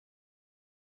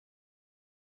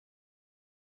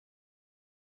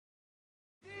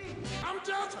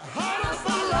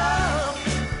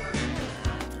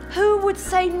Who would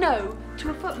say no to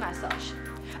a foot massage?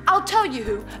 I'll tell you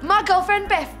who. My girlfriend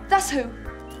Beth, that's who.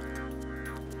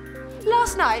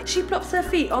 Last night, she plopped her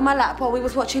feet on my lap while we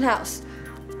was watching House.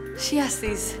 She has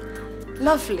these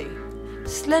lovely,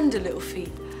 slender little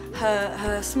feet.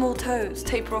 Her small toes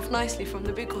taper off nicely from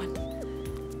the big one.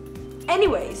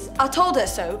 Anyways, I told her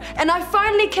so, and I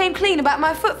finally came clean about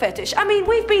my foot fetish. I mean,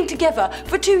 we've been together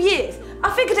for 2 years.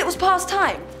 I figured it was past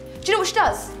time. Do you know what she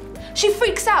does? She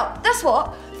freaks out, that's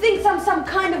what. Thinks I'm some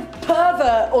kind of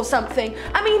pervert or something.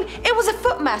 I mean, it was a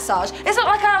foot massage. It's not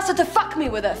like I asked her to fuck me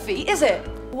with her feet, is it?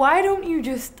 Why don't you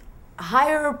just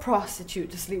hire a prostitute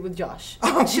to sleep with Josh?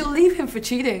 She'll leave him for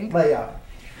cheating. Leia.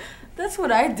 That's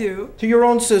what I do. To your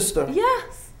own sister?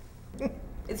 Yes.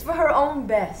 It's for her own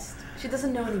best. She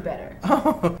doesn't know any better.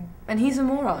 And he's a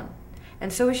moron.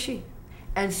 And so is she.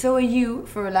 And so are you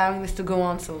for allowing this to go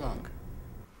on so long.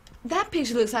 That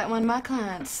picture looks like one of my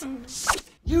clients.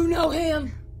 You know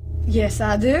him? Yes,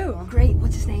 I do. Great,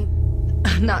 what's his name?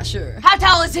 Not sure. How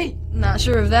tall is he? Not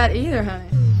sure of that either, honey.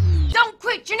 Don't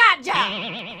quit your night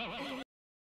job!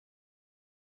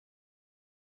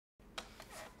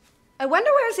 I wonder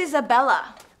where's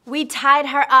Isabella? We tied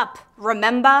her up,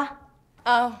 remember?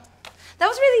 Oh, that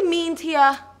was really mean,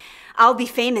 Tia. I'll be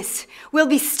famous. We'll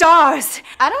be stars.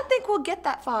 I don't think we'll get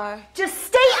that far. Just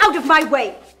stay out of my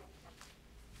way.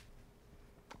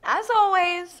 As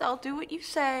always, I'll do what you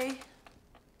say.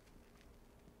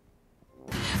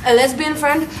 A lesbian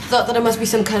friend thought that I must be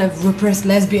some kind of repressed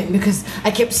lesbian because I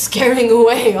kept scaring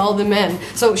away all the men.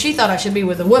 So she thought I should be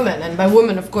with a woman, and by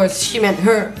woman, of course, she meant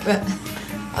her. But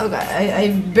oh God,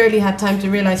 I barely had time to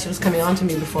realize she was coming on to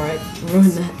me before I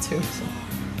ruined that too. So.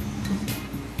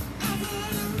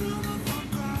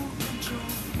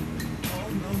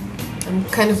 I'm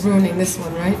kind of ruining this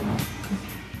one, right?